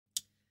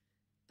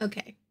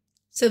Okay,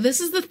 so this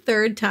is the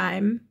third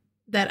time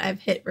that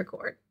I've hit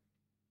record.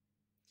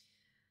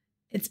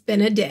 It's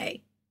been a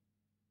day.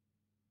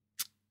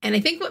 And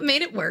I think what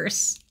made it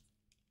worse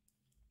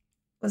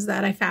was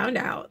that I found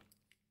out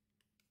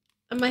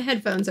that my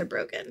headphones are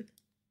broken.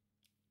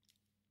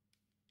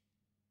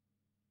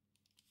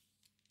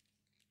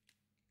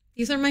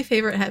 These are my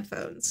favorite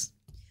headphones.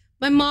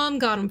 My mom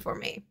got them for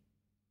me.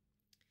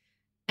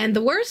 And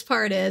the worst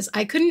part is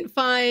I couldn't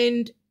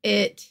find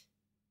it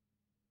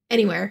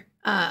anywhere.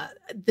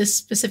 This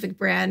specific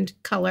brand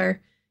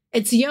color.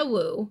 It's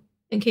Yowu,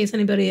 in case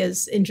anybody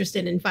is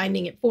interested in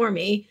finding it for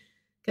me,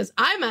 because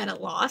I'm at a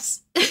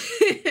loss.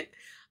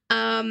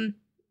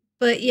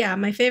 But yeah,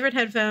 my favorite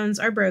headphones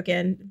are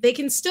broken. They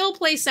can still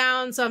play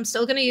sound, so I'm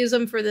still going to use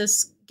them for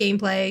this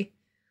gameplay.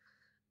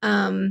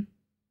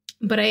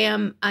 But I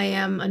am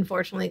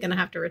unfortunately going to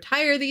have to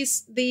retire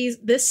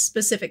this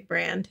specific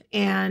brand.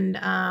 And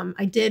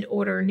I did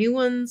order new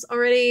ones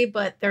already,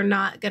 but they're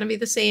not going to be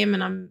the same.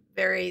 And I'm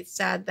very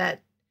sad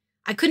that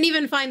I couldn't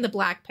even find the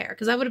black pair,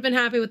 because I would have been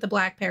happy with the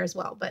black pair as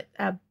well. But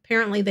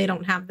apparently they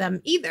don't have them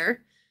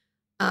either.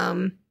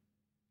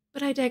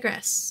 But I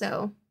digress.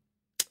 So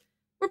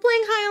we're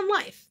playing High on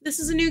Life. This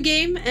is a new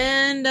game,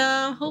 and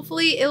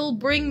hopefully it'll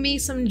bring me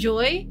some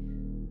joy.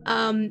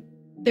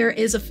 There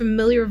is a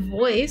familiar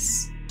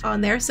voice on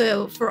there,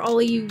 so for all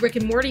of you Rick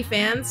and Morty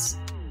fans,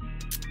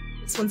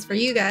 this one's for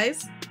you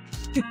guys.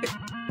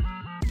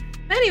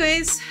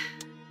 Anyways,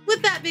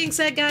 with that being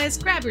said, guys,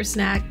 grab your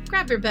snack,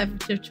 grab your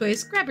beverage of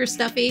choice, grab your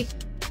stuffy,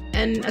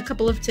 and a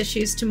couple of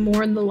tissues to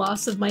mourn the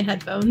loss of my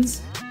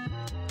headphones.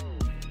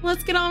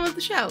 Let's get on with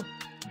the show.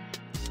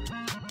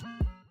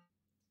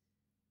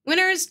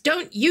 Winners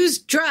don't use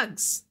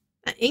drugs.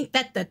 Ain't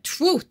that the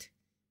truth?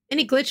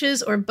 Any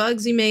glitches or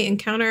bugs you may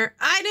encounter?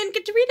 I didn't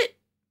get to read it.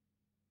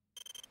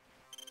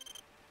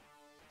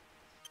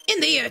 In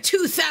the year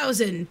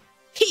 2000,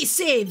 he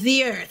saved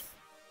the Earth.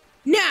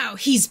 Now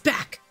he's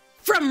back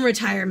from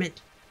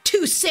retirement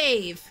to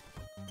save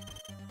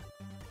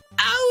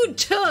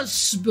outer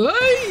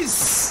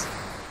space.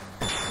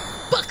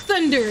 Buck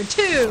Thunder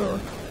 2.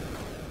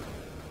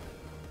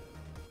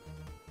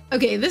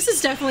 Okay, this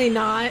is definitely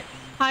not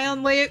High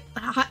on Life.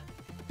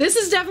 This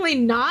is definitely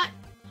not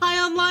High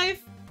on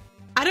Life.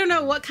 I don't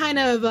know what kind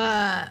of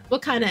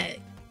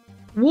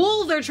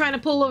wool they're trying to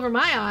pull over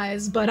my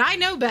eyes, but I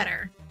know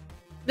better.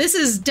 This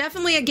is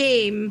definitely a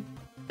game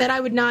that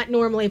I would not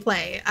normally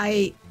play.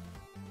 I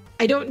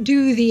don't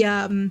do the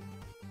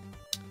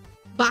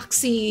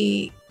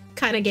boxy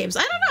kind of games.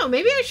 I don't know,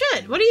 maybe I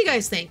should. What do you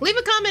guys think? Leave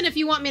a comment if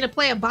you want me to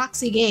play a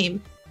boxy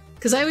game,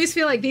 because I always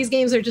feel like these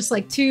games are just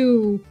like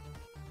too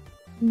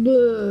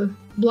blasé.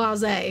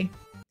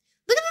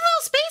 Look at the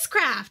little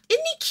spacecraft.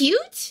 Isn't he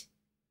cute?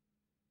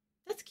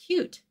 That's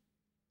cute.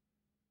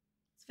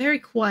 It's very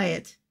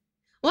quiet.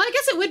 Well, I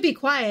guess it would be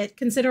quiet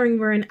considering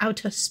we're in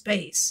outer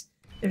space.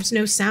 There's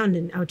no sound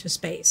in outer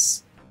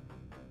space.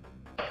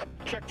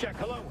 Check, check.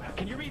 Hello.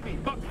 Can you read me?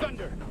 Buck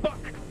Thunder. Buck.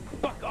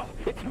 Oh,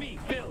 it's me,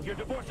 Phil, your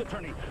divorce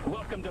attorney.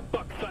 Welcome to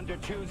Buck Thunder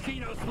 2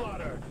 Xeno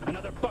Slaughter.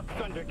 Another Buck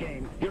Thunder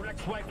game. Your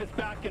ex-wife is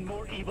back and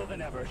more evil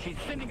than ever. She's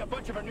sending a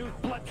bunch of her new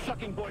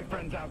blood-sucking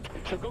boyfriends out.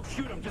 So go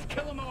shoot them. Just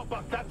kill them all,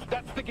 Buck.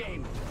 That's the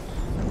game.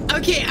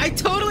 Okay, I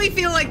totally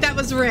feel like that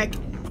was Rick.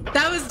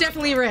 That was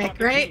definitely Rick,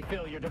 right?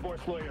 Phil, your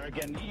divorce lawyer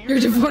again. Your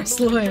divorce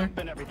lawyer.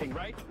 And everything,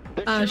 right?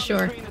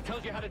 Sure. That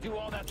tells you how to do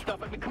all that stuff.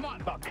 I mean, come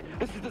on, Buck.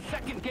 This is the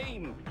second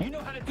game. You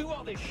know how to do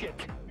all this shit.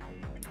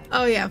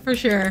 Oh yeah, for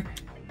sure.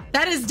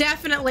 That is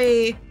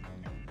definitely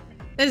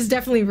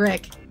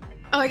Rick.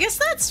 Oh, I guess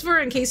that's for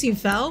in case you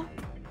fell.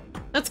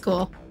 That's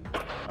cool.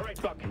 All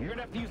right, Buck. You're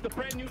gonna have to use the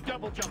brand new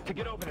double jump to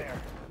get over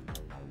there.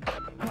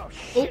 Oh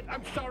shit! Oh.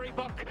 I'm sorry,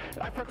 Buck.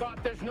 I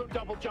forgot. There's no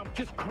double jump.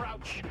 Just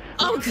crouch.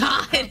 Oh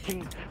God!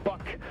 Crouching,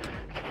 Buck.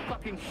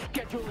 Fucking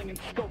scheduling and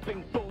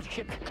scoping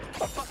bullshit.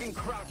 A fucking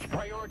crouch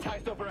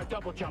prioritized over a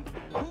double jump.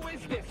 Who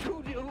is this?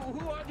 Who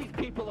are these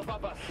people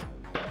above us?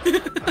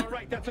 All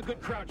right, that's a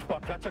good crouch,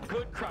 Buck. That's a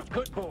good crouch.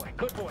 Good boy.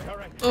 Good boy. All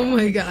right. Oh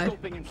my God.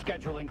 Scoping and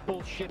scheduling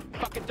bullshit.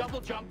 Fucking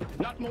double jump.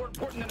 Not more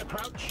important than a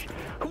crouch.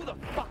 Who the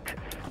fuck?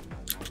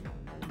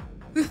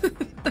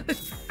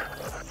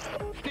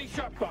 Stay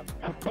sharp, Buck.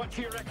 A bunch of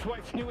your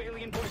ex-wife's new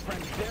alien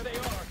boyfriends. There they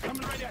are,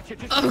 coming right at you.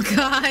 Just oh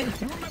God!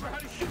 You remember how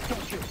to shoot,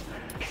 don't you?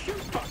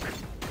 Shoot, Buck.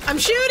 I'm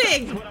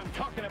shooting. That's what I'm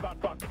talking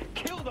about, Buck.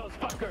 Kill those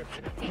fuckers.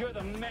 You're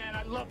the man.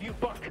 I love you,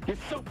 Buck. You're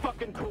so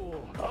fucking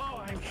cool.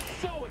 Oh, I'm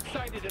so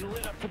excited and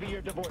lit up to be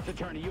your divorce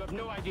attorney. You have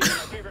no idea. You're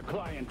my favorite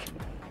client.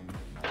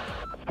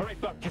 All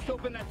right, Buck, just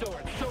open that door.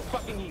 It's so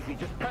fucking easy.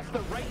 Just press the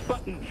right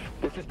button.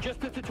 This is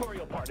just the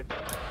tutorial part of it.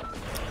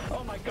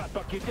 Oh my God,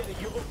 Buck, you did it.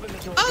 You opened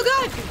the door. Oh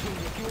God!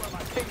 You are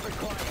my favorite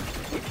client.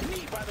 It's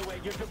me, by the way,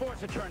 your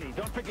divorce attorney.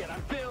 Don't forget,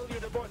 I'm Phil, your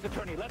divorce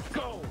attorney. Let's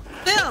go.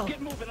 Phil. Let's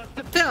get moving. Let's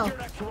defend Phil.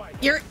 your ex-wife.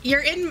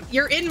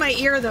 You're in my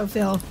ear though,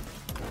 Phil.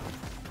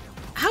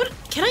 How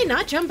can I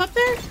not jump up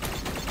there?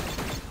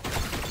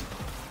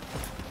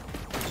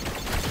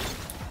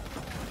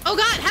 Oh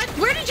God!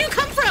 Where did you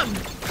come from?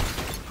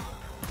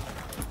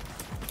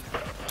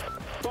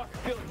 Buck,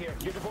 Phil here.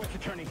 your divorce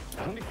attorney.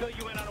 Let me fill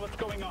you in on what's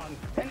going on.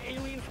 An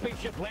alien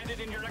spaceship landed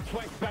in your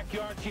ex-wife's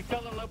backyard. She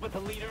fell in love with the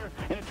leader,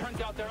 and it turns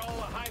out they're all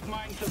a hive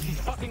mind, so she's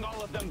fucking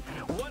all of them.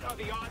 What are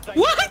the odds? I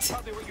know that's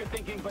probably what you're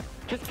thinking, but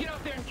just get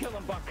out there and kill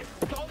them, Buck.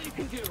 That's all you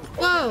can do.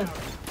 Whoa.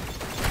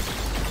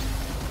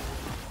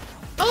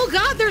 Oh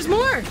God, there's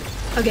more.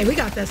 Okay, we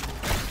got this.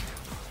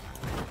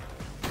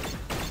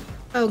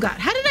 Oh God,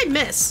 how did I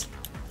miss?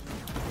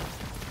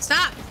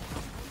 Stop.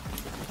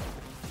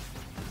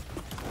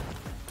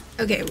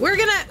 Okay, we're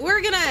gonna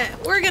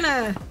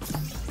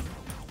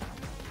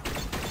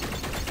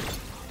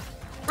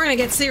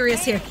get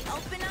serious here.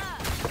 Open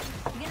up.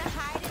 You gonna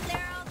hide in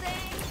there all day?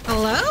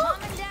 Hello?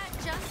 Mom and Dad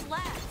just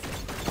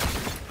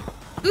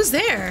left. Who's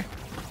there?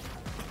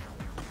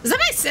 Is that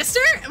my sister?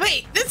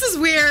 Wait, this is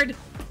weird.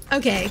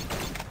 Okay.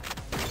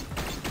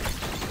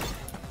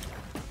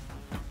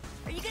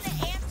 Are you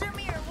gonna answer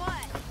me or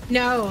what?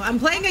 No, I'm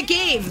playing a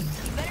game.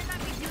 You better not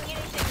be doing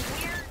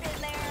anything weird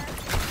in there.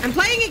 I'm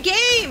playing a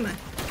game.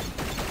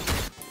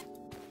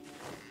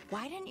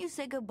 Why didn't you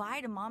say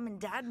goodbye to Mom and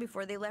Dad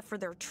before they left for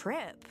their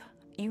trip?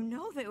 You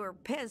know they were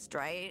pissed,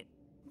 right?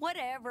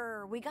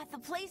 Whatever. We got the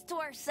place to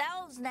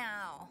ourselves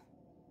now.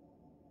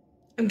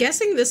 I'm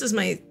guessing this is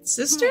my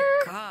sister?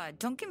 Oh my God,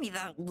 don't give me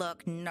that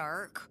look,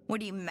 narc.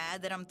 What, are you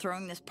mad that I'm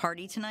throwing this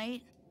party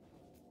tonight?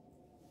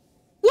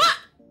 What?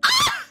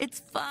 Ah! It's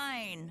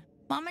fine.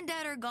 Mom and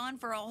Dad are gone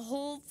for a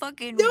whole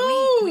fucking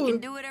No! week. We can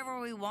do whatever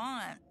we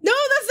want. No,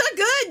 that's not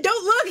good.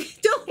 Don't look.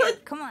 Don't Here,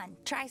 look. come on,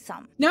 try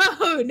some. No,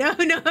 I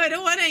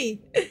don't want to.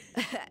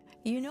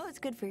 You know it's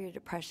good for your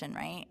depression,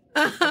 right?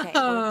 Oh, Okay, we're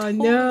totally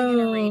no.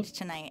 gonna rage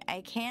tonight. I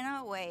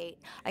cannot wait.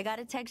 I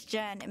gotta text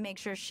Jen and make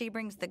sure she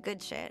brings the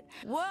good shit.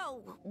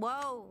 Whoa,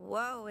 whoa,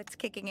 whoa, it's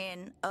kicking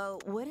in.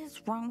 Oh, what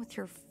is wrong with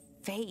your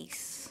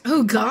face?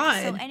 Oh,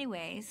 God. So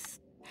anyways,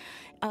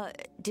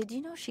 did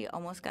you know she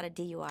almost got a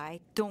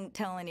DUI? Don't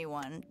tell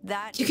anyone.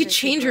 That You is could a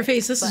change your secret,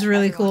 face. This is but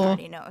really everyone cool.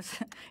 already knows.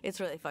 It's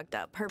really fucked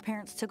up. Her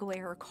parents took away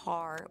her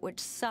car, which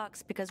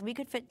sucks because we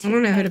could fit I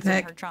don't know who to kids in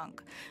pick. her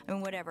trunk. I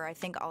mean, whatever. I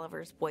think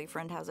Oliver's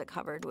boyfriend has it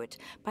covered, which,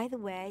 by the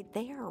way,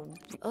 they are...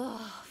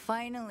 Ugh,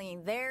 finally,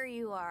 there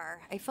you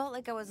are. I felt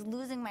like I was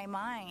losing my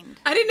mind.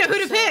 I didn't know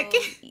who to So,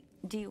 pick.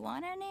 Do you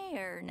want any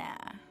or nah?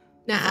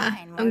 Nah, Fine,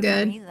 I'm whatever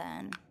good. Me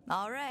then.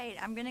 All right,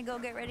 I'm gonna go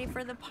get ready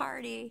for the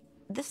party.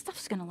 This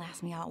stuff's gonna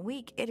last me all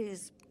week. It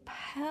is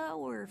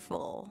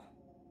powerful.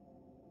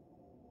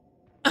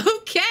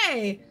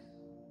 Okay.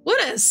 What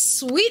a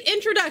sweet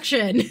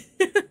introduction.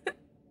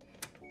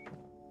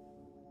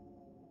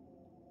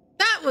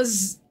 That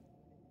was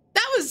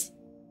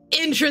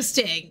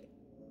interesting.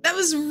 That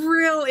was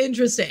real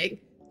interesting.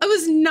 I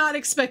was not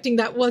expecting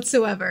that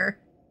whatsoever.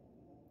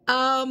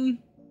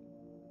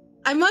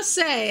 I must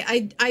say,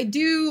 I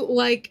do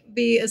like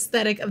the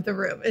aesthetic of the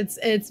room.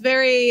 It's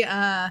very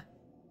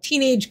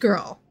teenage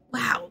girl.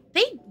 Wow,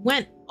 they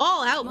went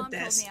all out Mom with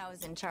this. told me I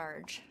was in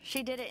charge.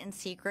 She did it in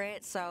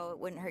secret so it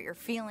wouldn't hurt your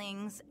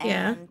feelings.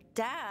 Yeah. And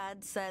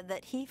Dad said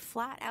that he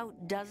flat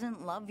out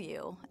doesn't love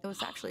you. It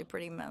was actually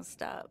pretty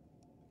messed up.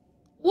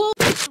 Well,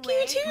 fuck you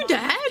Anyway, too, Mom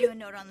Dad. left you a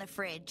note on the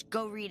fridge.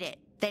 Go read it.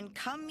 Then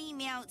come meet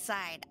me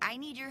outside. I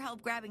need your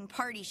help grabbing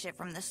party shit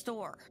from the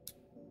store.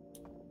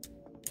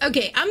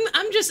 Okay,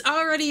 I'm just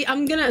already,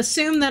 I'm gonna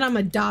assume that I'm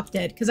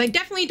adopted because I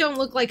definitely don't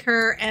look like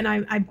her, and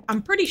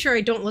I'm pretty sure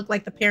I don't look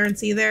like the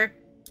parents either.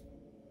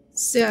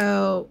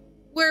 So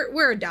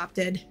we're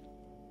adopted.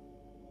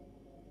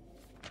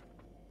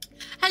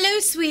 Hello,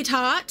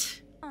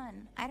 sweetheart.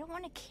 I don't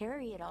want to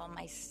carry it all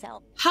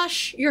myself.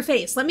 Hush your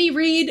face. Let me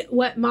read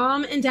what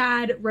Mom and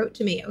Dad wrote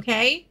to me,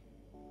 okay?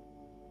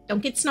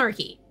 Don't get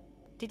snarky.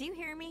 Did you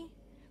hear me?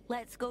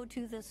 Let's go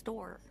to the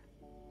store.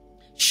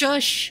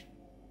 Shush,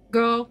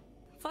 girl.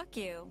 Fuck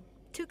you.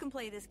 Two can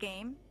play this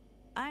game.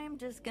 I'm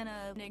just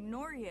gonna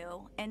ignore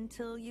you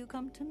until you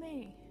come to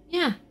me.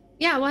 Yeah,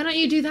 why don't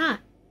you do that?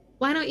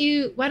 Why don't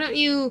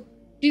you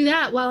do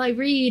that while I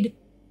read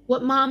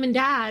what Mom and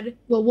Dad,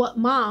 well, what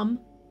Mom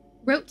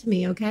wrote to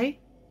me, okay?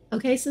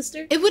 Okay,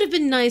 sister? It would have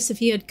been nice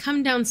if you had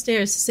come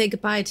downstairs to say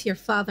goodbye to your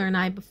father and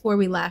I before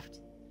we left.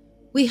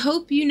 We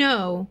hope you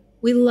know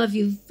we love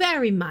you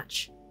very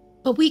much,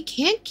 but we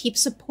can't keep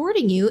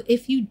supporting you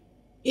if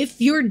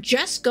you're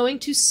just going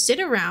to sit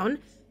around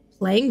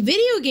playing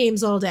video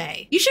games all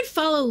day. You should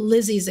follow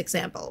Lizzie's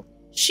example.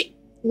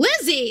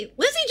 Lizzie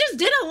just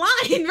did a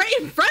line right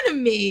in front of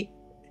me.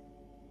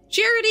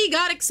 Charity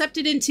got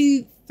accepted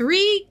into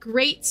 3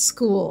 great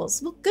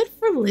schools. Well, good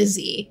for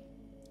Lizzie.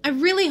 I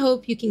really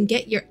hope you can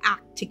get your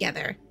act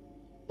together.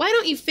 Why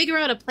don't you figure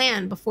out a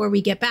plan before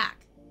we get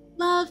back?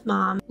 Love,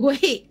 Mom.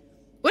 Wait,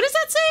 what does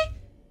that say?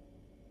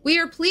 We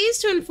are pleased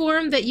to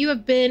inform that you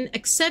have been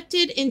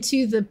accepted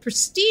into the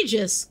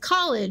prestigious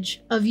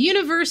College of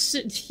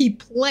University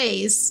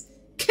Place.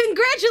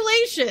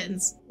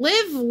 Congratulations!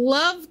 Live,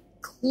 love,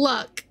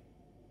 cluck.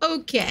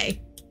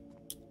 Okay.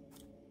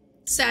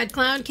 Sad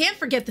clown. Can't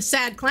forget the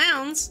sad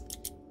clowns.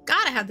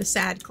 Gotta have the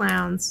sad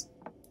clowns.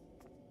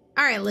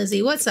 All right,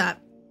 Lizzie, what's up?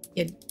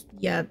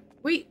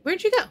 Wait,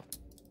 where'd you go?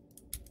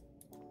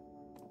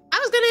 I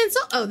was gonna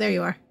insult. Oh, there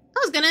you are.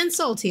 was gonna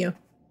insult you.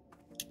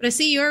 But I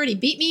see you already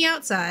beat me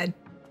outside.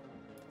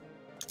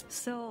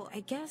 So,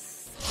 I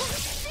guess... Oh,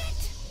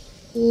 shit!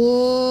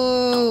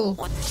 Whoa.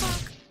 What the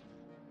fuck?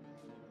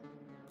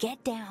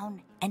 Get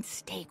down and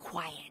stay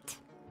quiet.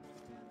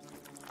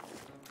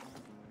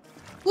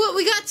 What,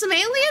 we got some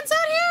aliens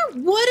out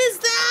here? What is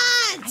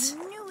that?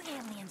 I knew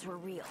aliens were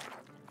real.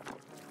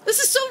 This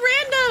is so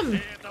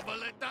random.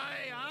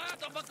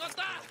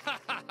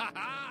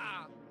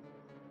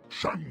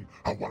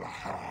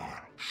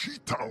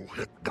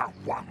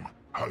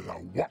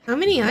 How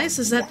many eyes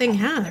does that thing They're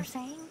have?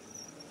 saying?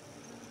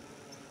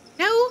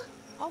 No.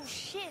 Oh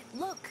shit,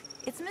 look.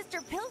 It's Mr.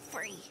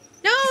 Pilfrey.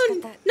 No, He's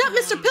got that, not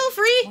Mr.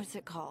 Pilfrey. What's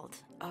it called?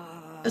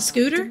 A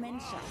scooter?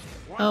 Dementia.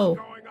 What's Oh.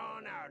 going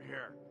on out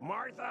here?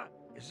 Martha,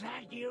 is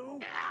that you?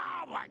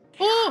 Oh my God.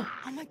 Oh,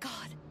 Oh my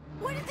god.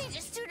 What did they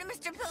just do to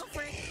Mr.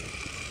 Pilfrey?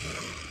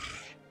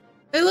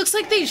 it looks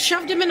like they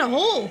shoved him in a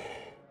hole.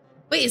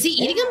 Wait, is he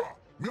eating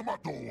him?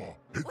 What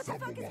the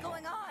fuck is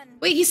going on?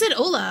 Wait, he said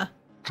Ola.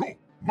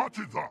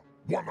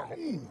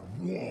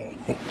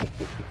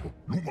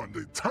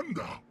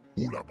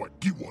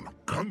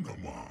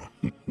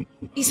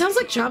 He sounds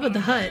like Jabba the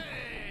Hutt.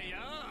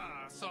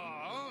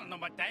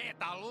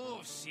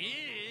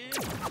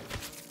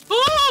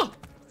 Oh!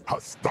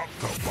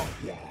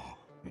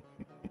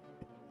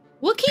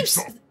 What keeps...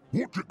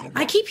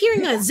 I keep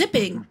hearing a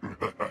zipping.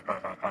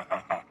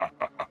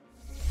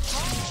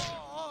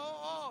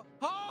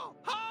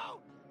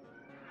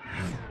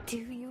 Do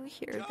you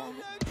hear that?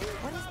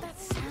 What is that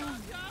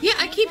sound? Yeah,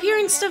 I keep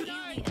hearing stuff.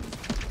 Alien.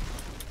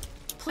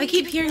 I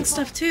keep hearing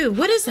stuff too.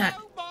 What is that?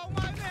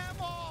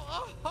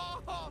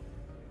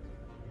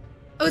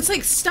 Oh, it's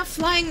like stuff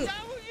flying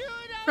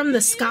from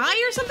the sky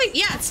or something?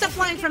 Yeah, it's stuff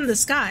flying from the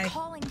sky.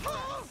 Calling for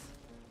us.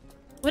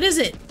 What is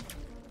it?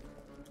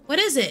 What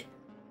is it?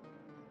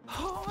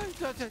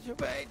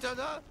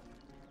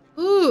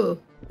 Ooh,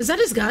 is that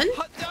his gun?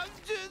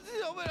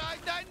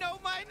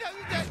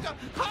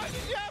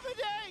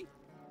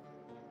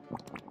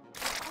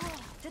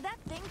 Did that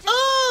thing just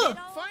Oh! hit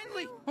all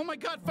Finally! of you? Oh my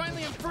god,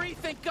 finally I'm free,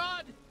 thank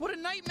god! What a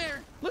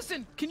nightmare!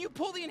 Listen, can you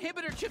pull the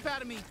inhibitor chip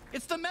out of me?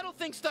 It's the metal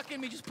thing stuck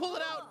in me, just pull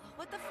it out!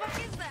 What the fuck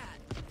is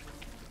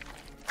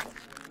that?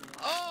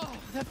 Oh,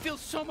 that feels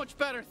so much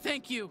better,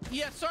 thank you.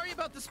 Yeah, sorry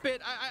about the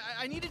spit.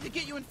 I needed to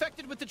get you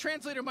infected with the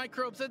translator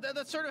microbes.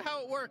 That's sort of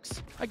how it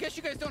works. I guess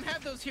you guys don't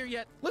have those here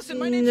yet. Listen,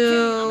 my name's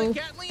No. Kenny. I'm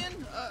a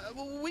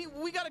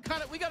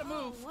Gatlian. We gotta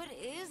move. Oh, what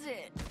is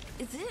it?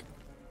 Is it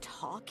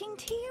talking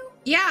to you?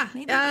 Yeah,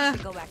 Maybe we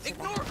should go back to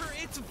Ignore that. her.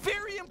 It's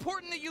very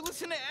important that you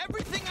listen to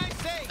everything I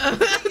say.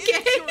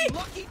 Okay. It's your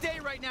lucky day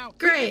right now. We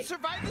Great. can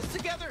survive this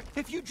together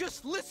if you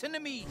just listen to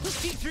me. These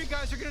T3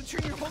 guys are gonna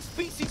turn your whole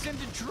species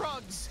into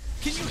drugs.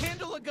 Can you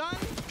handle a gun?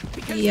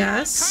 Because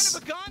Yes. you're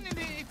kind of a gun, and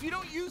if you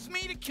don't use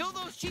me to kill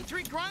those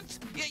G3 grunts,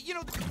 you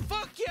know,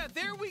 fuck yeah,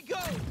 there we go.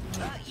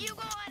 You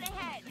go on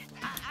ahead.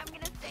 I'm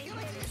gonna stay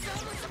with you.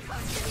 So we're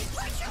supposed to be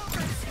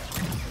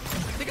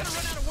pushovers. They gotta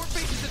run out of warp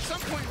bases at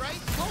some point, right?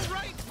 All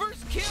right,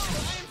 first kill.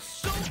 I am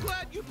so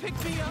glad you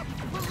picked me up.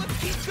 But let's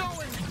keep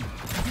going.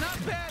 Not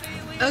bad,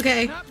 alien.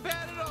 Okay. Not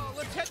bad at all.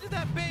 Let's head to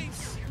that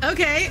base.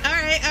 Okay,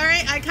 alright.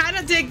 I kind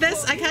of dig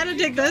this.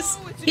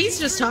 He's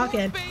just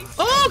talking.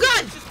 Oh,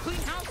 God! Just clean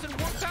house and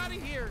walk out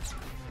of here.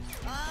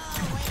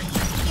 Oh,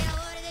 wait. Get a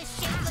load of this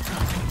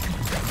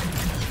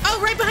shit. Oh,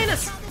 right behind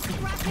us.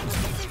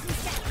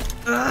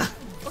 Ugh.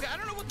 Okay, I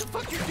don't know what the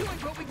fuck you're doing,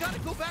 but we gotta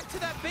go back to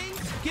that base,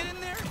 get in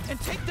there, and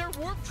take their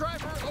warp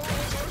driver,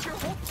 or your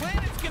whole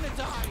planet's gonna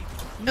die.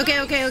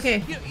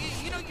 Okay.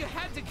 You know you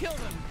had to kill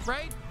them,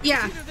 right?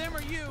 Yeah. It's either them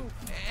or you,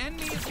 and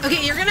me as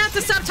Okay, you're gonna have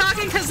to stop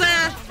talking because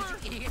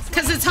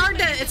it's hard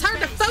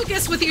to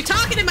focus with you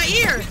talking in my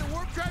ear. The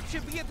warp drive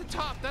should be at the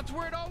top. That's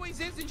where it always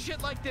is and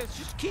shit like this.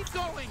 Just keep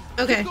going.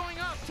 Okay. Keep going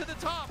up to the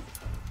top.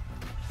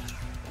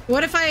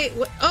 What if I...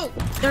 Oh,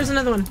 there's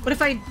another one. What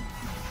if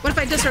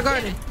I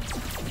disregarded?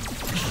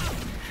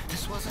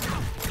 This wasn't...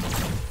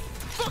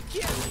 Fuck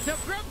yeah! Now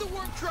grab the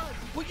warp drive.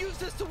 We'll use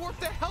this to warp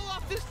the hell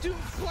off this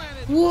doomed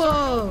planet. Whoa. Sorry,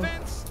 no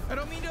offense. I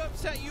don't mean to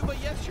upset you, but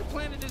yes, your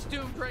planet is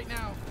doomed right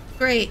now.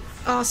 Great.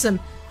 Awesome.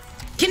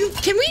 Can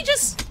we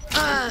just...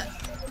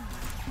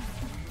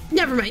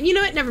 Never mind. You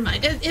know what? Never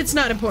mind. It's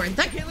not important.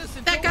 Okay,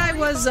 listen, That don't guy worry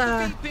was,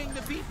 about the beeping.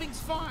 The beeping's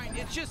fine.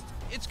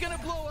 It's gonna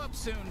blow up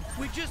soon.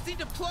 We just need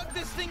to plug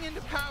this thing into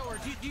power.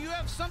 Do you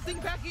have something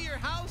back at your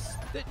house?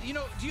 That, you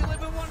know, do you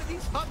live in one of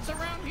these huts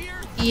around here?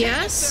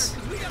 Yes.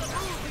 We gotta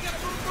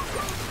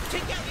move.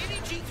 Take out any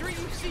G3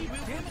 you see.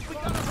 Damn it, we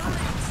gotta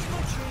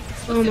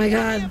hurry. Oh my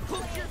God.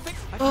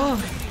 Oh.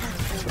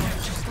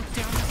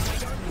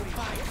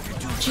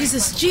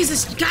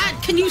 Jesus.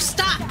 God, can you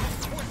stop?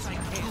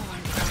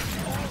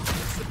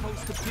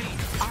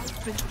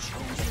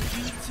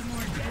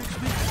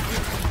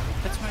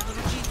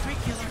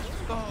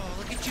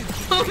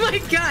 Oh my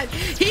God.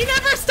 He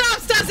never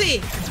stops, does he?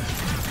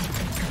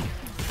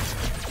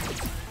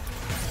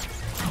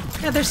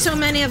 Yeah, there's so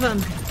many of them.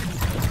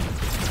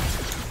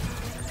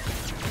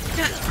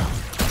 God.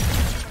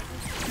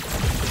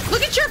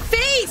 Look at your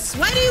face.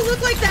 Why do you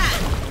look like that?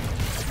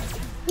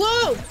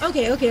 Whoa!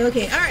 Okay.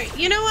 All right.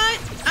 You know what?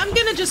 I'm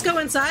gonna just go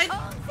inside.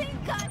 Oh,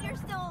 thank God you're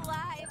still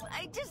alive.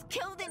 I just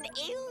killed an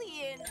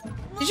alien.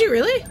 Did you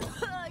really?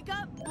 I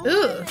got blood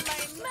Ooh. in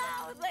my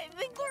mouth. I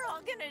think we're all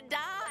gonna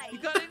die. You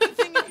got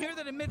anything in here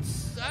that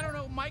emits, I don't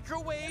know,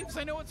 microwaves?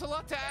 I know it's a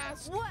lot to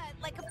ask. What?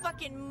 Like a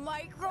fucking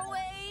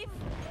microwave?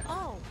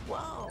 Oh,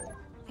 whoa.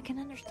 I can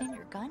understand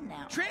your gun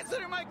now.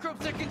 Translator microbes,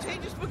 they're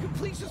contagious, but can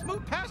please just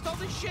move past all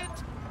this shit?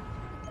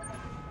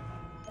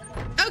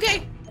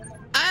 Okay.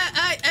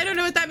 I don't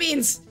know what that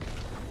means,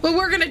 but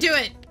we're gonna do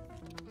it.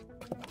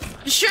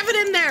 Shove it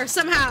in there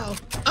somehow.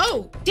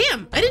 Oh,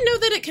 damn. I didn't know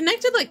that it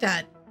connected like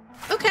that.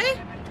 Okay.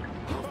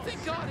 Oh,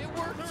 thank God, it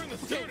worked.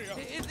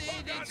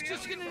 It's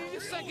just gonna need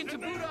a second to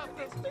boot up.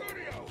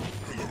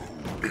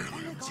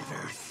 Aliens of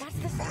Earth. That's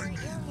the My story name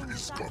alien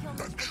is that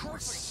got killed in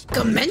Garmentuous.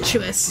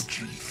 Garmentuous. The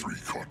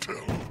G3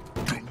 cartel.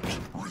 Don't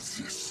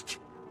resist.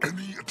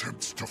 Any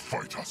attempts to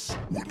fight us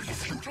would be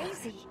futile.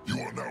 crazy. You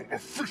are now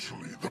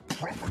officially the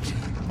property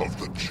of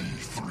the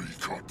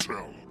G3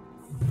 cartel.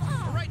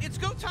 All right, it's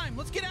go time.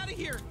 Let's get out of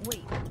here.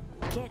 Wait,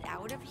 get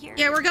out of here?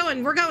 Yeah, we're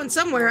going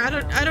somewhere. I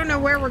don't know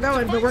where we're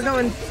going, but we're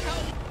going.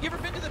 You ever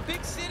been to the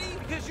big city?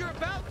 Because you're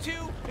about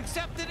to,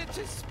 except that it's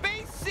a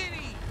space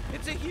city.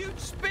 It's a huge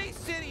space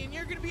city, and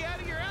you're gonna be out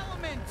of your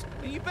element.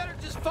 And you better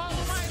just follow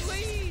my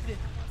lead.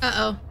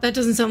 Uh-oh. That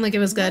doesn't sound like it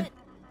was good.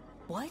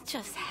 What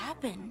just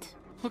happened?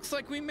 Looks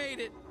like we made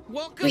it.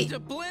 Welcome Wait. to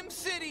Blim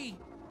City.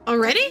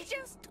 Already? Did we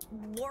just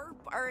warp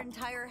our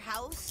entire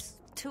house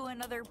to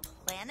another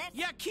planet?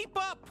 Yeah, keep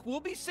up. We'll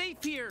be safe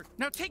here.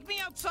 Now take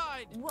me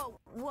outside.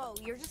 Whoa,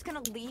 you're just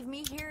gonna leave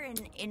me here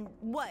in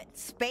what,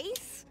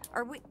 space?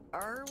 Are we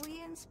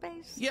in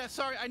space? Yeah,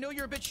 sorry, I know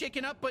you're a bit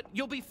shaken up, but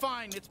you'll be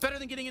fine. It's better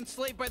than getting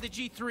enslaved by the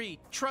G3.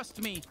 Trust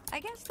me.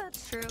 I guess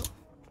that's true.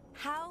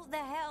 How the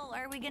hell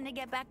are we gonna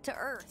get back to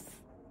Earth?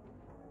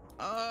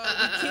 We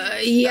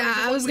can't. Yeah, That was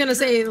a I was one-way gonna trip.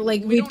 say,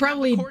 like, we don't have the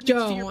probably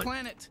coordinates to your don't.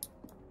 planet.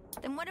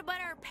 Then what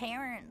about our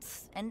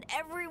parents and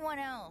everyone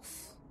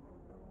else?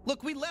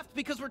 Look, we left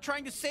because we're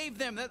trying to save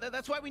them.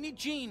 That's why we need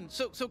Gene.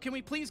 So can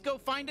we please go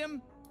find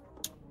him?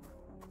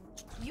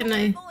 You're Can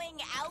I- going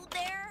out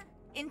there?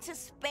 Into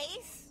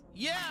space?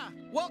 Yeah.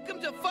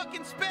 Welcome to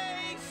fucking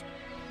space.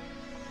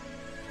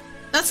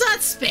 That's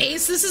not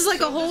space. This is like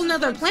a So whole this is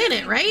nother Blim planet,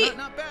 City. right?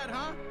 Not bad,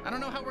 huh? I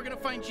don't know how we're gonna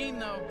find Gene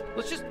though.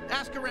 Let's just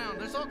ask around.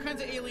 There's all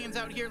kinds of aliens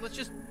out here. Let's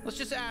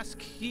just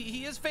ask.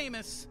 He is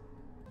famous.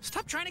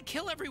 Stop trying to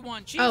kill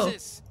everyone.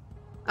 Jesus.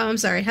 Oh, I'm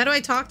sorry. How do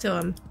I talk to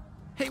him?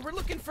 Hey, we're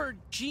looking for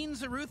Gene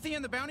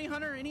Zaruthian, the bounty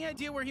hunter. Any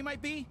idea where he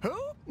might be? Who?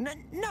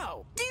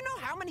 No. Do you know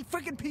how many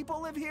freaking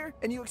people live here?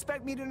 And you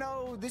expect me to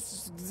know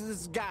this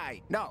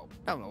guy? No,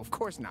 of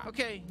course not.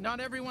 Okay, not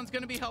everyone's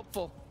gonna be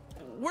helpful.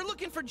 We're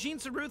looking for Gene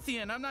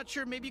Zaruthian. I'm not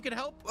sure. Maybe you could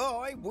help? Oh,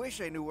 I wish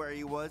I knew where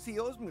he was. He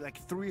owes me like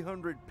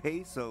 300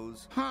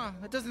 pesos. Huh,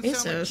 that doesn't sound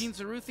like Pesos. Gene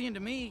Zaruthian to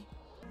me.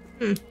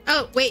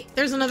 Oh, wait.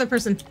 There's another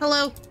person.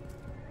 Hello.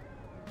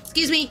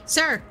 Excuse me,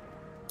 sir.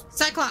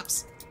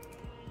 Cyclops.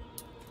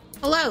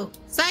 Hello.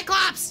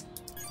 Cyclops!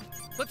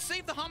 Let's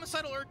save the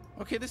homicidal Earth.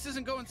 Okay, this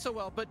isn't going so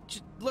well, but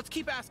let's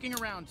keep asking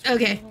around.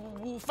 Okay.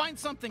 We'll find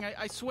something,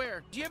 I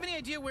swear. Do you have any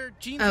idea where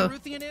Gene Oh.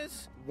 Zaruthian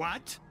is?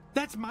 What?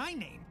 That's my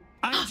name.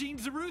 I'm Gene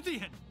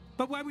Zaruthian.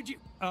 But why would you...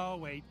 Oh,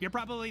 wait. You're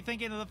probably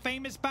thinking of the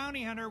famous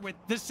bounty hunter with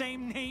the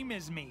same name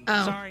as me.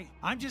 Oh. Sorry.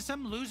 I'm just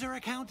some loser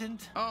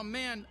accountant. Oh,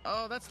 man.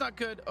 Oh, that's not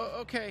good. Oh,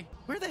 okay.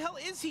 Where the hell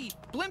is he?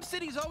 Blim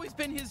City's always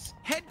been his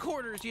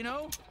headquarters, you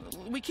know?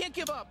 We can't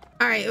give up.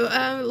 All right.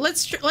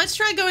 Let's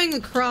try going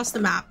across the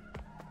map.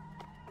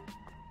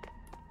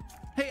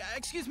 Hey,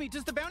 excuse me.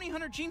 Does the bounty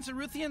hunter Gene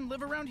Zaruthian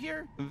live around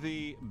here?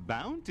 The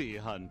bounty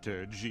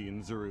hunter,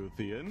 Gene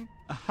Zaruthian?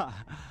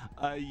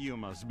 You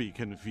must be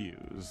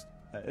confused.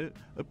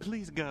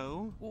 Please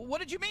go. What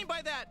did you mean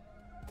by that?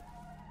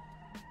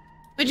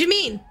 What'd you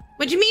mean?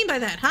 What'd you mean by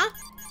that, huh?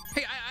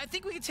 Hey, I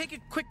think we could take a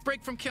quick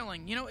break from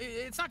killing. You know,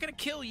 it's not gonna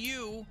kill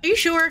you. Are you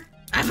sure?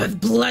 I have a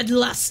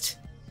bloodlust.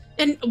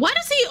 And why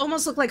does he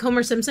almost look like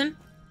Homer Simpson?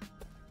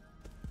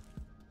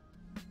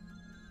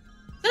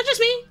 Is that just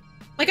me?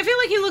 Like, I feel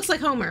like he looks like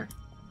Homer.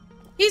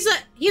 He's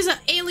a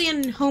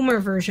alien Homer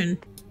version.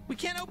 We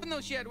can't open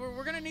those yet.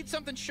 We're gonna need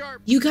something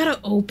sharp. You gotta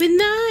open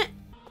that?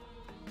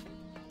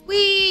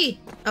 Whee!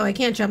 Oh, I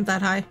can't jump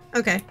that high.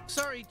 Okay.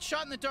 Sorry,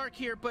 shot in the dark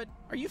here, but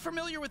are you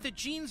familiar with the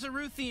Gene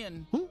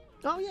Zaruthian?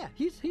 Oh yeah,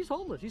 he's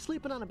homeless. He's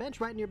sleeping on a bench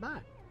right nearby.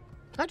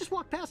 I just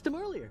walked past him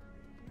earlier.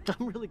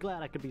 I'm really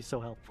glad I could be so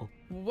helpful.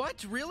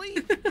 What? Really?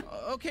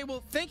 Okay,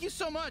 well, thank you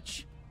so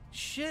much.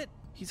 Shit,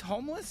 he's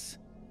homeless?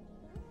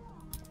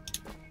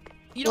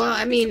 You know, Well,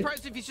 I'd I be mean-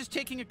 surprised if he's just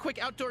taking a quick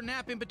outdoor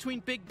nap in between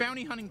big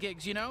bounty hunting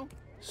gigs, you know?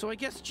 So I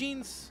guess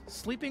Gene's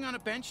sleeping on a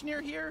bench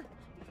near here?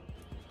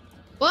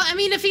 Well, I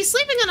mean, if he's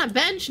sleeping on a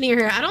bench near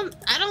here, I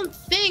don't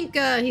think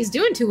he's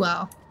doing too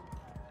well.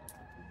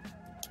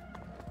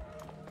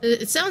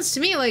 It sounds to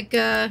me like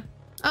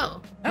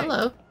oh,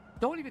 hello.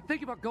 Don't even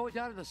think about going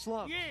down to the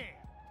slum. Yeah,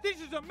 this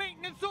is a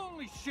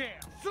maintenance-only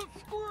shaft, so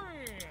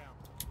scram!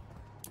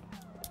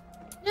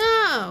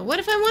 No, what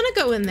if I want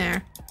to go in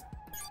there?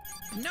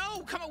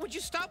 No, come on, would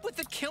you stop with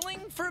the killing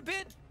for a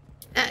bit?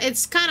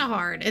 It's kind of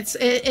hard.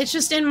 It's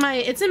just in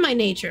my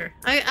nature.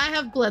 I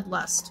have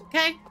bloodlust.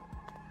 Okay.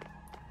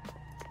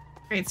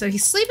 All right. So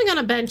he's sleeping on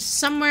a bench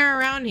somewhere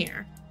around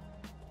here,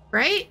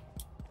 right?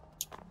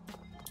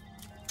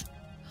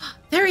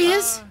 There he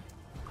is.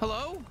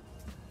 Hello?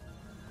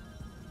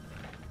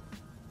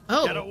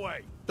 Oh. Get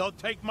away. Don't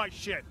take my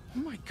shit. Oh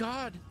my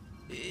God.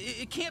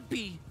 It can't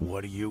be.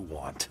 What do you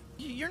want?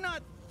 You're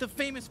not the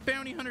famous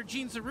bounty hunter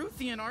Gene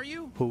Zaruthian, are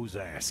you? Who's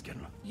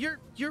asking? You're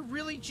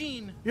really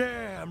Gene.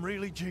 Yeah, I'm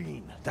really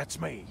Gene.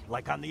 That's me,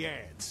 like on the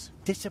ads.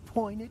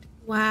 Disappointed?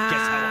 Wow. Guess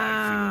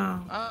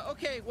how I feel.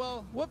 Okay,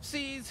 well,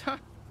 whoopsies.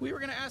 We were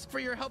gonna ask for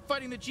your help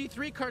fighting the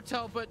G3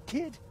 cartel, but...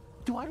 Kid,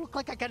 do I look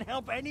like I can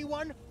help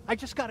anyone? I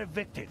just got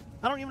evicted.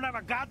 I don't even have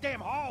a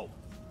goddamn home.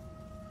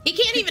 He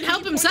can't even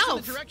help himself.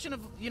 In the direction of,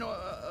 you know,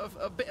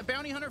 a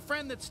bounty hunter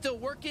friend that's still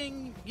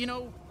working, you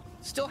know,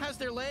 still has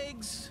their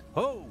legs.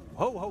 Ho,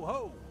 ho, ho,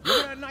 ho.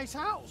 Look at that nice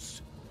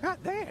house. God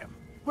damn.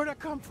 Where'd that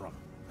come from?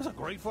 That's a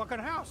great fucking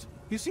house.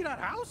 You see that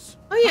house?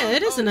 Oh, yeah,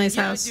 it is a nice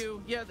house. I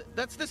do. Yeah,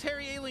 that's this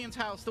hairy alien's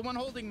house, the one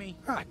holding me.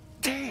 God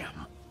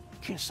damn.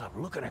 Can't stop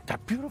looking at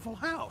that beautiful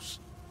house.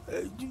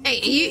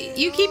 Hey,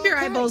 you keep your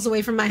eyeballs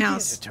away from my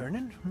house.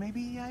 Turning.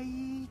 Maybe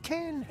I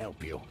can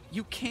help you.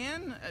 You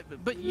can?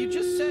 But you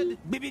just said...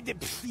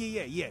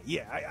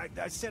 Yeah.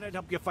 I said I'd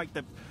help you fight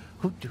the...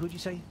 Who'd you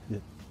say?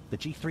 The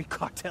G3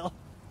 cartel?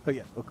 Oh,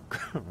 yeah. Oh,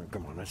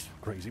 come on, that's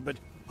crazy, but...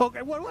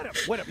 Okay,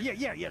 whatever.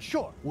 Yeah,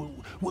 sure.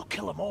 We'll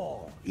kill them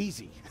all.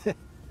 Easy. I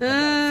got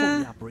a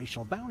fully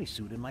operational bounty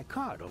suit in my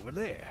cart over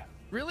there.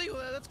 Really?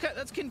 Well,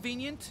 that's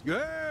convenient.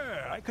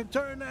 Yeah, I can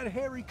turn that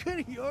hairy kid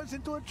of yours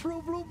into a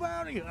true blue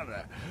bounty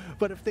hunter.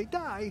 But if they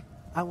die,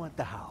 I want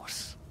the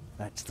house.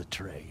 That's the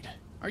trade.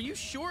 Are you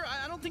sure?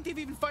 I don't think they've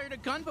even fired a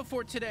gun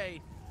before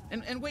today.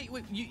 And wait,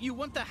 you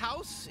want the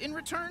house in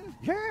return?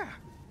 Yeah.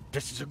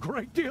 This is a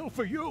great deal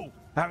for you.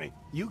 I mean,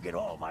 you get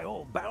all my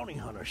old bounty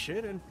hunter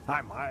shit, and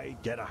I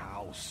might get a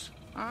house.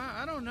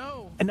 I don't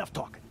know. Enough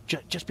talking.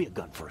 Just be a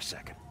gun for a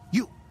second.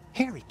 You,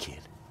 hairy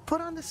kid,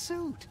 put on the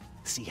suit.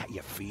 See how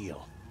you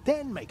feel.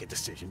 Then make a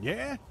decision,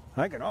 yeah?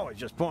 I can always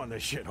just pawn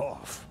this shit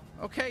off.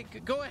 Okay,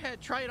 go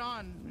ahead. Try it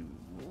on.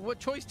 What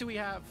choice do we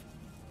have?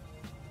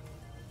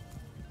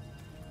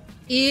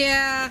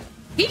 Yeah.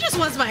 He just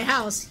wants my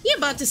house. He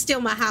about to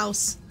steal my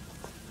house.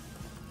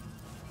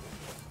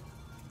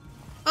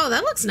 Oh,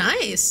 that looks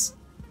nice.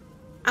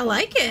 I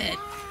like it.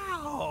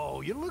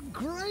 Wow, you look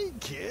great,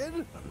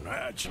 kid.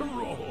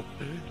 Natural.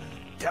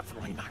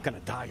 Definitely not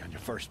gonna die on your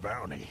first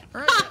bounty.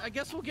 All right, I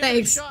guess we'll give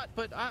it a shot,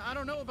 but I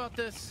don't know about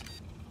this.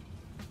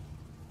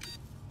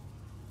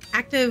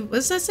 Active, what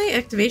does that say?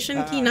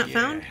 Activation key not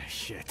found?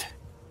 Shit.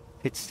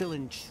 It's still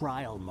in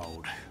trial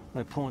mode.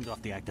 I pawned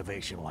off the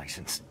activation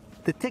license.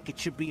 The ticket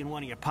should be in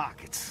one of your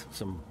pockets.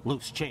 Some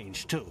loose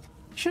change, too.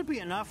 Should be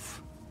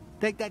enough.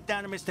 Take that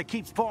down to Mr.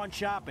 Keith's pawn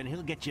shop, and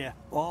he'll get you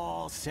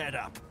all set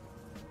up.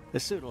 The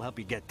suit will help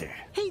you get there.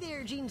 Hey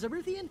there, Gene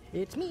Zaruthian.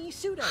 It's me,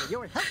 Suda,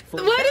 your helpful...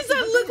 Why does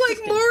that look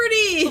like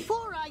Morty?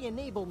 Before I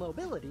enable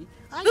mobility,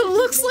 I it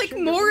looks like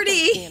sure Morty.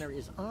 Your scanner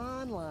is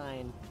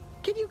online.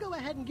 Can you go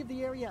ahead and give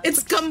the area...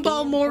 It's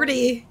Gumball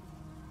Morty.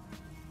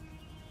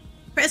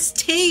 Press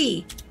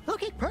T.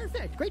 Okay,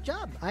 perfect. Great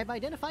job. I've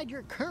identified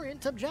your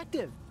current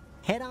objective.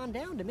 Head on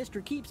down to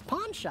Mr. Keith's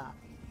pawn shop.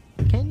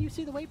 Can you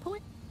see the waypoint?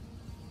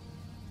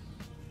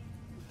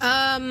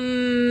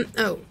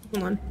 Oh,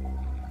 hold on.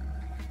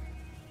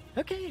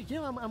 Okay,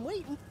 I'm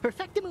waiting.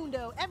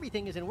 Perfectamundo.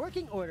 Everything is in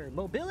working order.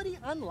 Mobility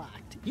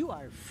unlocked. You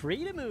are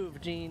free to move,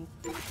 Gene.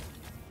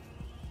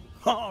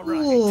 All right.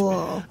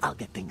 Ooh. I'll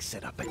get things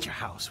set up at your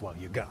house while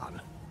you're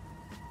gone.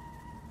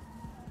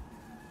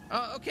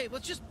 Okay,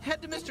 let's just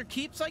head to Mr.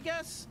 Keith's, I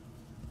guess.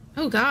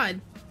 Oh,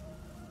 God.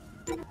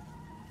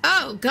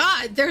 Oh,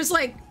 God. There's,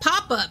 like,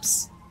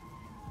 pop-ups.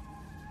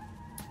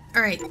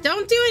 All right.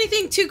 Don't do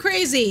anything too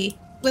crazy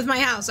with my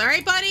house. All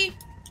right, buddy?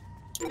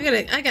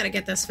 I gotta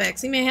get this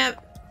fixed. He may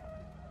have...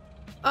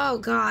 Oh,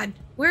 God.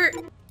 Where...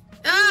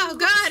 Oh,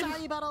 God!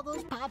 Sorry about all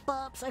those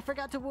pop-ups. I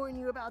forgot to warn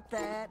you about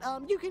that.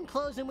 You can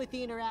close them with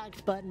the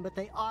interact button, but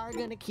they are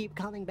gonna keep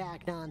coming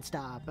back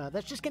non-stop.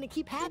 That's just gonna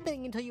keep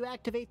happening until you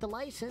activate the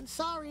license.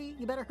 Sorry,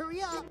 you better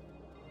hurry up.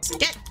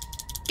 Get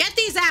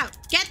these out!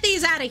 Get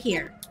these out of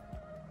here!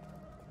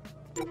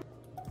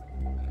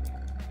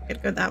 Gotta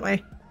go that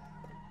way.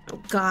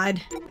 Oh,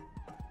 God.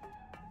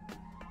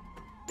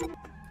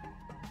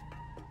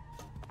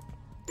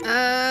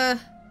 Where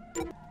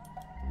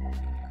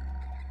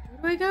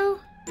do I go?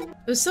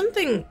 There's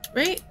something,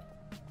 right?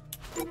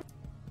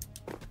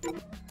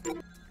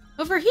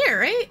 Over here,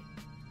 right?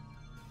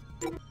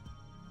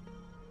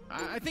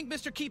 I think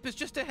Mr. Keep is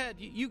just ahead.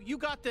 You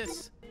got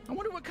this. I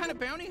wonder what kind of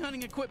bounty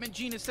hunting equipment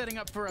Gene is setting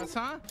up for us,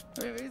 huh?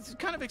 It's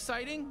kind of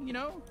exciting, you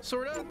know?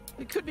 Sorta.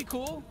 It could be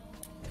cool.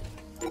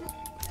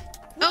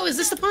 Oh, is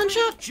this the pawn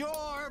shop?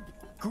 Jorb!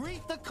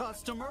 Greet the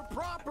customer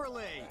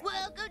properly!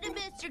 Welcome to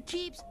Mr.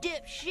 Keep's,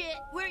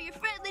 dipshit. We're your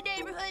friendly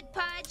neighborhood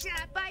pawn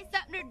shop. Buy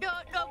something or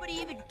don't, nobody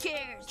even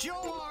cares.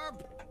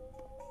 Jorb!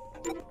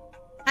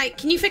 Hi,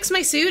 can you fix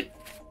my suit?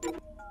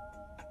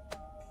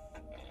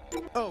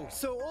 Oh,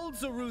 so old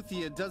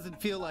Zaruthian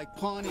doesn't feel like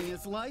pawning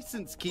his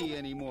license key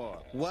anymore.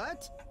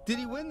 What? Did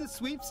he win the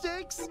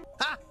sweepstakes?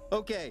 Ha!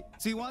 Okay,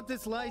 so you want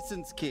this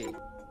license key.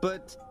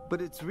 But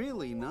it's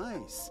really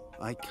nice.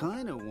 I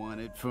kinda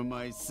want it for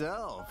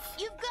myself.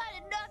 You've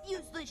got enough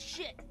useless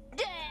shit,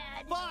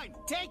 Dad! Fine,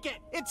 take it!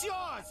 It's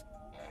yours!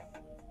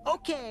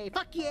 Okay,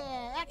 fuck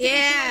yeah!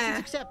 Activation license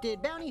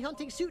accepted. Bounty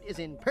hunting suit is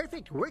in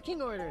perfect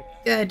working order.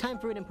 Good. Time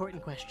for an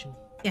important question.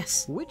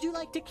 Yes. Would you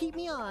like to keep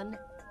me on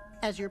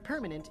as your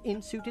permanent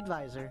in-suit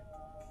advisor?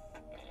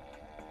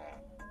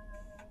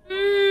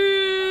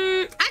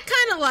 I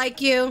kind of like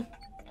you.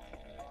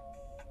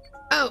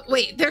 Oh,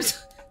 wait,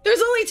 there's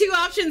only 2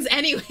 options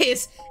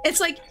anyways. It's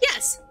like,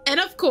 yes, and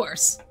of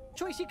course.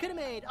 Choice you could have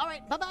made. All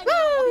right, bye-bye now.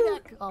 I'll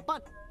be back. Bye.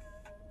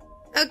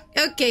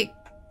 Okay.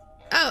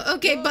 Oh,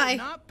 okay, Whoa, bye.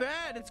 Not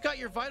bad. It's got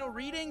your vital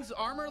readings,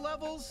 armor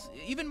levels,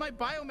 even my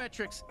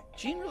biometrics.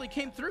 Gene really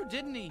came through,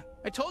 didn't he?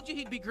 I told you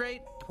he'd be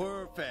great.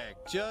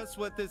 Perfect. Just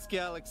what this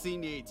galaxy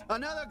needs.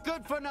 Another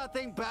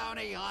good-for-nothing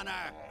bounty hunter.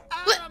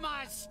 Out of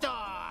my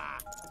store!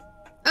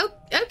 Oh,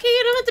 okay,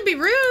 you don't have to be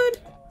rude.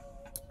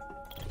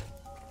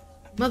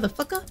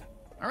 Motherfucker.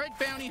 All right,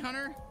 bounty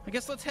hunter. I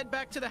guess let's head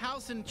back to the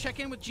house and check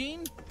in with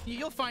Gene.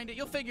 You'll find it.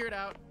 You'll figure it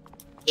out.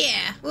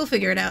 Yeah, we'll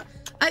figure it out.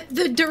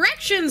 The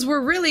directions were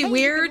really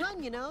weird. You can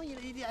run, you know. I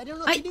don't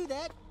know if you do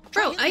that.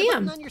 Bro, Try hitting the I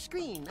button am. on your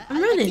screen. I'm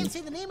running. I can't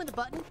say the name of the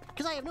button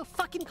because I have no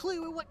fucking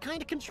clue what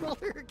kind of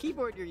controller or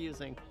keyboard you're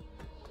using.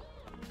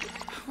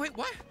 Wait,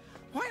 what?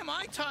 Why am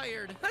I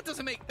tired? That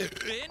doesn't make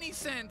any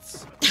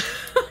sense.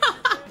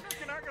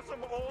 Can I get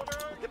some order?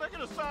 Can I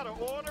get a side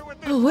of order with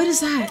this? Oh, what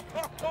is that?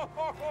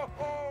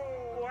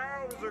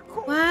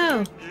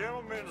 Wow.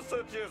 Gentlemen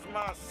such as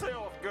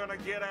myself gonna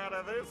get out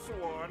of this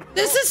one.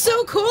 This is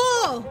so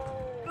cool.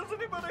 Does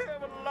anybody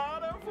have a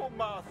lighter for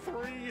my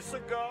 3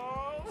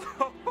 cigars?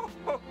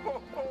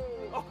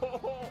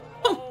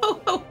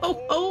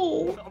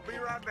 I'll be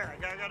right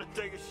back. I gotta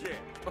take a shit.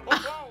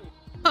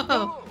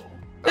 Oh,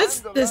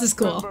 this is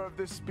cool. Member of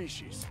this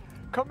species,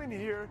 coming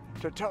here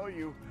to tell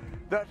you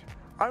that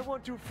I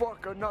want to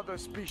fuck another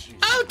species.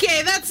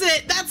 Okay, that's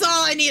it. That's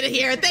all I need to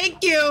hear.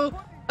 Thank you.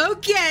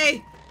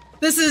 Okay.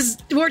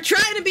 We're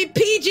trying to be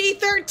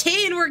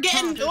PG-13. We're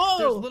getting, There's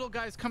little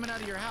guys coming out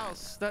of your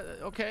house.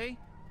 Okay?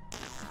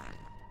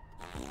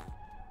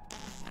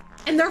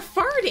 And they're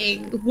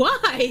farting.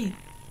 Why?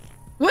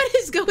 What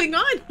is going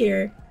on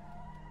here?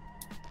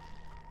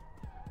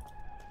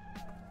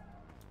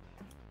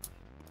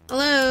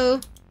 Hello?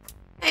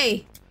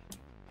 Hey.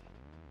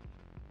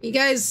 You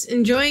guys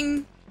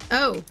enjoying?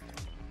 Oh.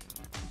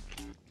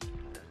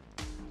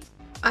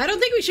 I don't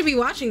think we should be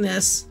watching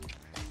this.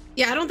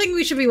 Yeah, I don't think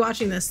we should be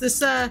watching this.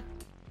 Excuse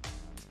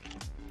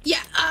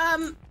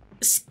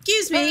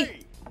me. Hey,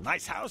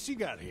 nice house you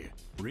got here.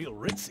 Real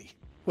ritzy.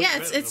 Yeah,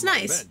 it's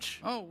nice.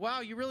 Oh, wow,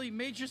 you really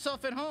made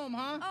yourself at home,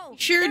 huh? Oh,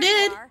 sure there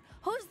did. you are.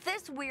 Who's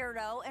this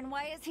weirdo, and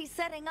why is he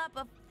setting up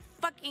a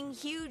fucking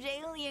huge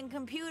alien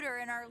computer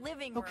in our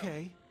living room?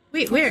 Okay.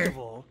 Wait, First where? of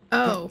all,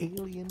 Oh. the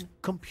alien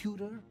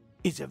computer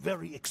is a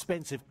very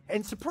expensive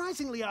and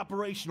surprisingly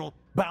operational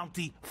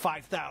Bounty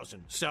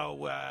 5000.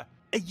 So,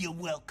 you're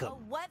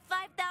welcome. What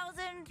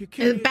 5,000? Your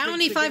kid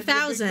Bounty thinks they're getting a big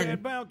 5000.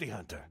 bad bounty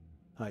hunter.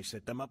 I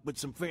set them up with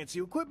some fancy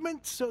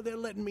equipment, so they're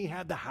letting me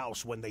have the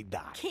house when they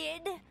die.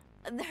 Kid?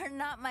 They're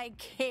not my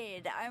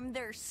kid. I'm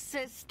their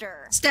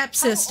sister.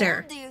 Stepsister.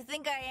 How old do you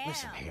think I am?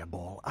 Listen,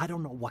 Hairball, I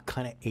don't know what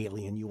kind of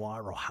alien you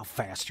are or how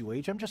fast you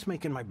age. I'm just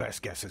making my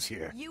best guesses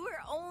here. You were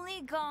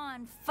only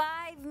gone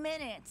 5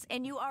 minutes,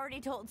 and you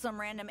already told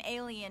some random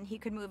alien he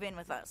could move in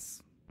with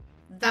us.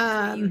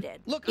 That's what you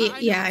did. Look, Y- I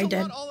yeah, know I it's a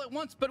did. lot all at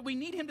once, but we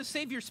need him to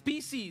save your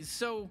species.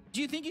 So, do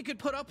you think you could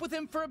put up with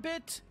him for a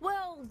bit?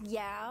 Well,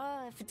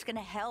 yeah, if it's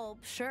gonna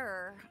help,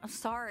 sure. I'm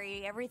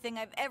sorry, everything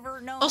I've ever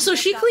known. Also,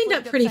 just she got cleaned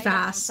flipped up pretty upside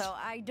down, fast. so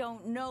I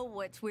don't know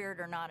what's weird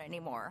or not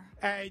anymore.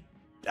 I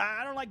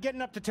don't like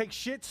getting up to take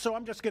shit, so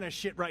I'm just gonna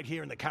shit right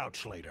here in the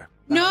couch later.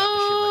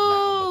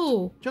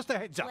 No. Just a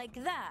heads up.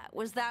 Like that.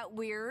 Was that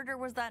weird or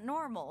was that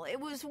normal? It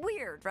was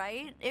weird,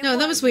 right? No,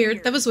 that was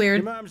weird. That was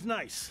weird. Your mom's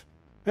nice.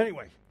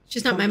 Anyway.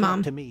 She's not come my talk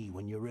mom. to me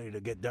when you're ready to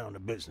get down to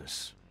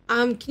business.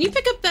 Can you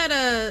pick up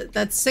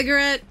that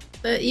cigarette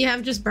that you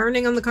have just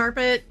burning on the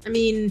carpet? I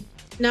mean,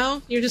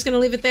 no? You're just gonna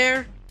leave it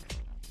there?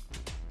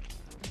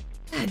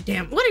 God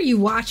damn, what are you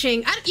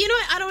watching? You know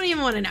what? I don't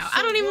even want to know.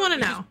 I don't even want to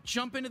We know. just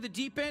jump into the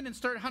deep end and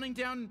start hunting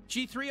down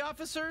G3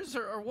 officers,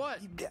 or what?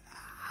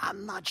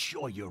 I'm not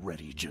sure you're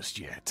ready just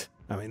yet.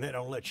 I mean, they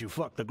don't let you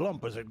fuck the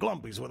Glumpers at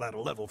Glumpies without a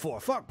level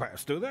 4 fuck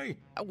pass, do they?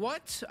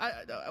 What?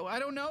 I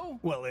don't know.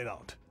 Well, they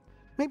don't.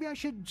 Maybe I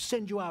should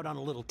send you out on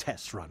a little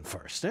test run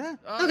first, eh?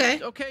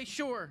 Okay,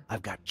 sure.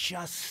 I've got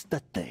just the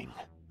thing.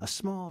 A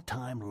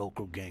small-time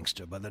local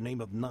gangster by the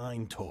name of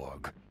Nine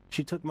Torg.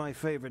 She took my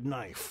favorite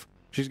knife.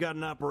 She's got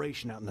an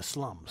operation out in the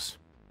slums.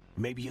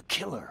 Maybe you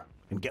kill her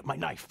and get my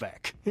knife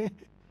back.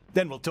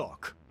 Then we'll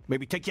talk.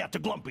 Maybe take you out to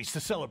Glumpies to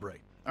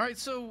celebrate. All right,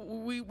 so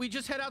we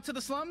just head out to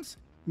the slums?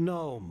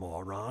 No,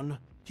 moron.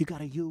 You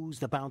gotta use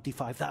the Bounty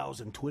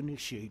 5000 to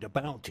initiate a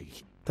bounty.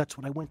 That's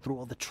what I went through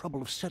all the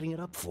trouble of setting it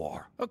up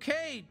for.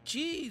 Okay,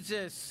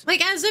 Jesus.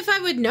 Like, as if I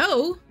would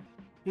know.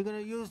 You're gonna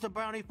use the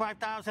Bounty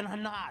 5000 or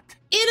not?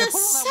 In a Put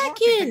all that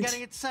work into second.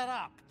 getting it set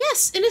up.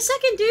 Yes, in a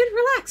second, dude.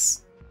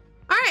 Relax.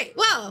 All right,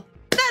 well,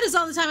 that is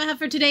all the time I have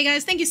for today,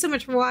 guys. Thank you so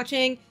much for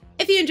watching.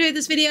 If you enjoyed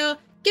this video,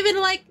 give it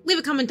a like, leave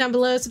a comment down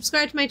below,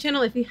 subscribe to my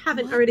channel if you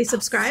haven't already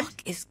subscribed.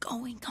 What is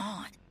going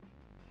on?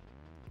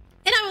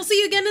 And I will see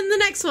you again in the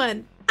next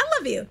one. I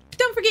love you.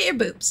 Don't forget your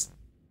boobs.